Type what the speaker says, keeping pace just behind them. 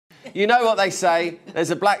You know what they say,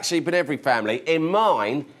 there's a black sheep in every family. In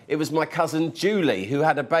mine, it was my cousin Julie, who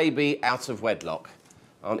had a baby out of wedlock.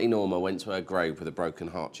 Auntie Norma went to her grave with a broken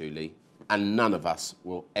heart, Julie, and none of us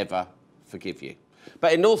will ever forgive you.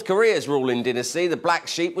 But in North Korea's ruling dynasty, the black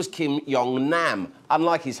sheep was Kim Jong-nam.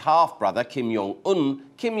 Unlike his half-brother, Kim Jong-un,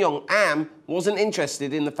 Kim Jong-nam wasn't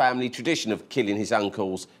interested in the family tradition of killing his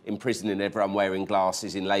uncles, imprisoning everyone wearing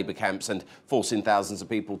glasses in labour camps and forcing thousands of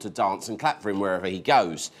people to dance and clap for him wherever he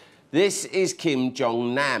goes. This is Kim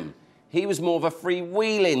Jong-nam. He was more of a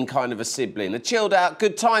freewheeling kind of a sibling, a chilled-out,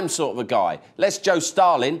 good time sort of a guy. Less Joe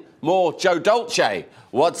Stalin, more Joe Dolce.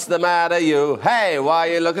 What's the matter, you? Hey, why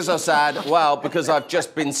are you looking so sad? Well, because I've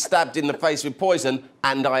just been stabbed in the face with poison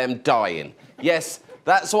and I am dying. Yes,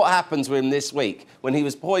 that's what happens with him this week, when he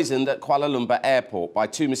was poisoned at Kuala Lumpur airport by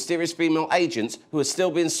two mysterious female agents who are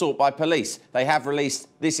still being sought by police. They have released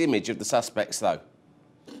this image of the suspects, though.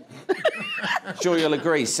 Sure you'll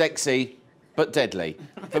agree, sexy, but deadly.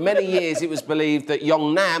 For many years, it was believed that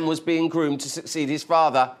Jong-nam was being groomed to succeed his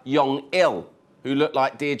father, Jong-il, who looked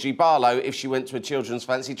like Deirdre Barlow if she went to a children's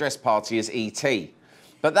fancy dress party as E.T.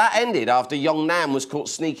 But that ended after Jong-nam was caught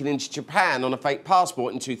sneaking into Japan on a fake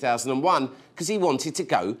passport in 2001 because he wanted to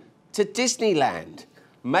go to Disneyland.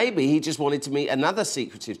 Maybe he just wanted to meet another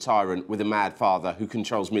secretive tyrant with a mad father who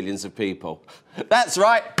controls millions of people. That's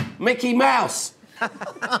right, Mickey Mouse!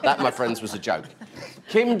 That, my friends, was a joke.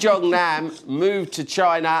 Kim Jong-nam moved to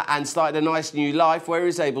China and started a nice new life where he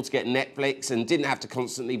was able to get Netflix and didn't have to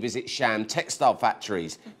constantly visit sham textile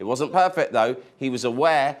factories. It wasn't perfect, though. He was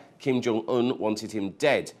aware Kim Jong-un wanted him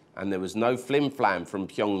dead, and there was no flim-flam from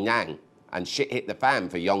Pyongyang. And shit hit the fan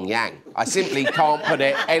for Pyongyang. I simply can't put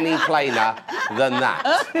it any plainer than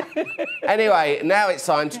that. Anyway, now it's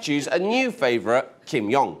time to choose a new favourite,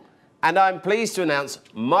 Kim Jong. And I'm pleased to announce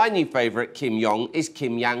my new favourite Kim Jong is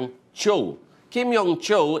Kim Yang-chul. Kim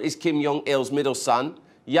Jong-chul is Kim Jong-il's middle son,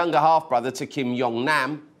 younger half-brother to Kim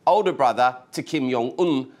Jong-nam, older brother to Kim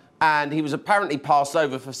Jong-un, and he was apparently passed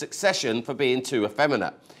over for succession for being too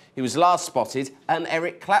effeminate. He was last spotted at an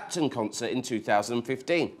Eric Clapton concert in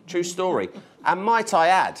 2015. True story. And might I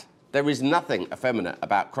add, there is nothing effeminate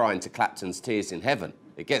about crying to Clapton's Tears in Heaven.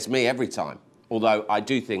 It gets me every time. Although I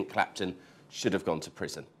do think Clapton should have gone to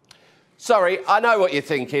prison. Sorry, I know what you're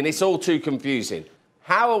thinking. It's all too confusing.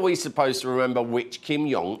 How are we supposed to remember which Kim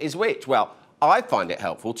Jong is which? Well, I find it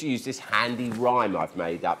helpful to use this handy rhyme I've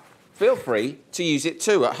made up. Feel free to use it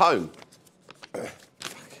too at home.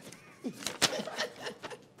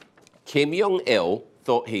 Kim Jong-il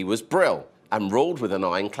thought he was Brill and ruled with an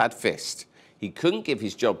ironclad fist. He couldn't give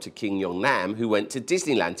his job to Kim Jong-nam, who went to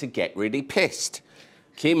Disneyland to get really pissed.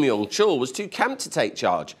 Kim Jong-chul was too camp to take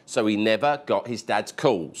charge, so he never got his dad's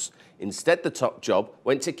calls. Instead, the top job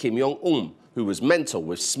went to Kim Jong-un, who was mental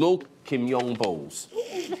with small Kim Jong balls.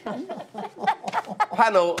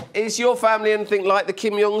 Panel, is your family anything like the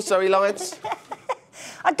Kim Jongs, Zoe Lyons?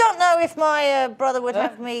 I don't know if my brother would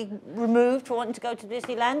have me removed for wanting to go to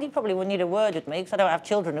Disneyland. He probably wouldn't need a word with me, because I don't have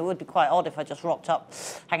children. It would be quite odd if I just rocked up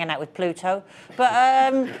hanging out with Pluto.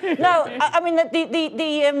 But, no, I mean,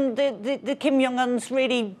 the Kim Jong-uns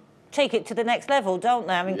really take it to the next level, don't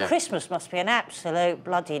they? I mean, Christmas must be an absolute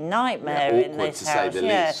bloody nightmare in this house.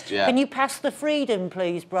 Least, Can you pass the freedom,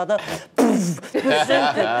 please, brother? Because he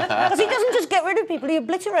doesn't just get rid of people, he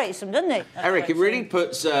obliterates them, doesn't he? Eric, it really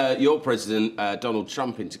puts your president, Donald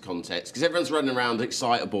Trump, into context, because everyone's running around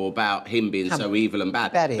excitable about him being so evil and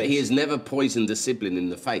bad. But he has never poisoned a sibling in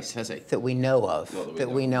the face, has he? That we know of. That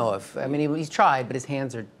we know of. I mean, he's tried, but his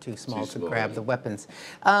hands are too small to grab the weapons.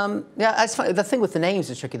 Yeah, that's funny. The thing with the names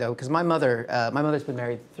is tricky, though, because my mother's been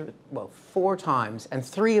married, 4 times, and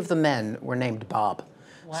 3 of the men were named Bob.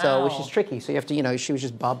 Wow. So, which is tricky. So you have to, you know, she was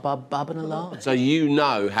just bobbing along. So you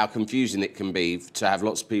know how confusing it can be to have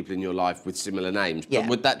lots of people in your life with similar names. But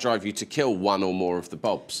would that drive you to kill one or more of the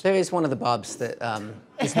Bobs? There is one of the Bobs that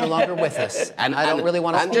is no longer with us, and I don't really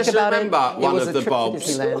want to speak about it. And just remember, one of the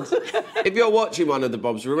Bobs. If you're watching one of the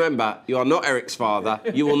Bobs, remember, you are not Eric's father.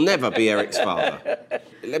 You will never be Eric's father.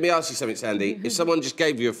 Let me ask you something, Sandi. If someone just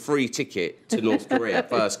gave you a free ticket to North Korea,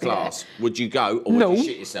 first class, would you go or would you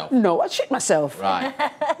shit yourself? No, I'd shit myself. Right.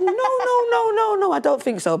 No, I don't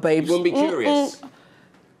think so, babes. You wouldn't be curious?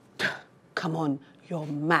 Come on, you're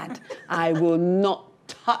mad. I will not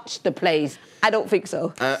touch the place. I don't think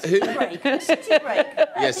so. City break.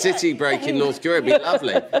 Yeah, city break in North Korea would be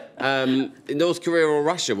lovely. In North Korea or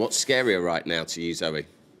Russia, what's scarier right now to you, Zoe?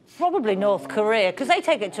 Probably North Korea, because they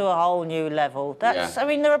take it to a whole new level. I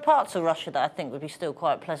mean, there are parts of Russia that I think would be still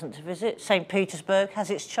quite pleasant to visit. St. Petersburg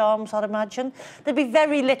has its charms, I'd imagine. There'd be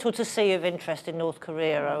very little to see of interest in North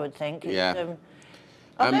Korea, I would think.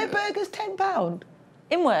 Are their burgers £10?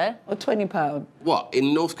 In where? Or £20. What,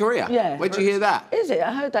 in North Korea? Yeah. Where'd you hear that? Is it?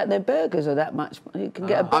 I heard that their burgers are that much. You can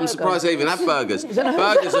get a burger. I'm surprised they even have burgers.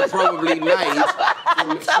 Burgers are probably made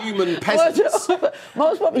from human peasants.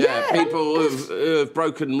 Most probably, Yeah, people who have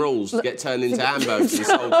broken rules get turned into hamburgers and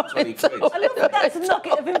sold for 20 quid. I love that that's a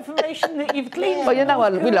nugget of information that you've gleaned. Well, you know,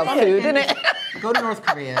 we love food, innit? Go to North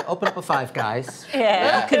Korea, open up a Five Guys.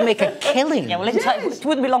 Yeah. You could make a killing. Yeah, well, it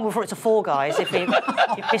wouldn't be long before it's a Four Guys if he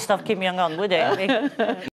pissed off Kim Jong-un, would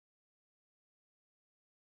it?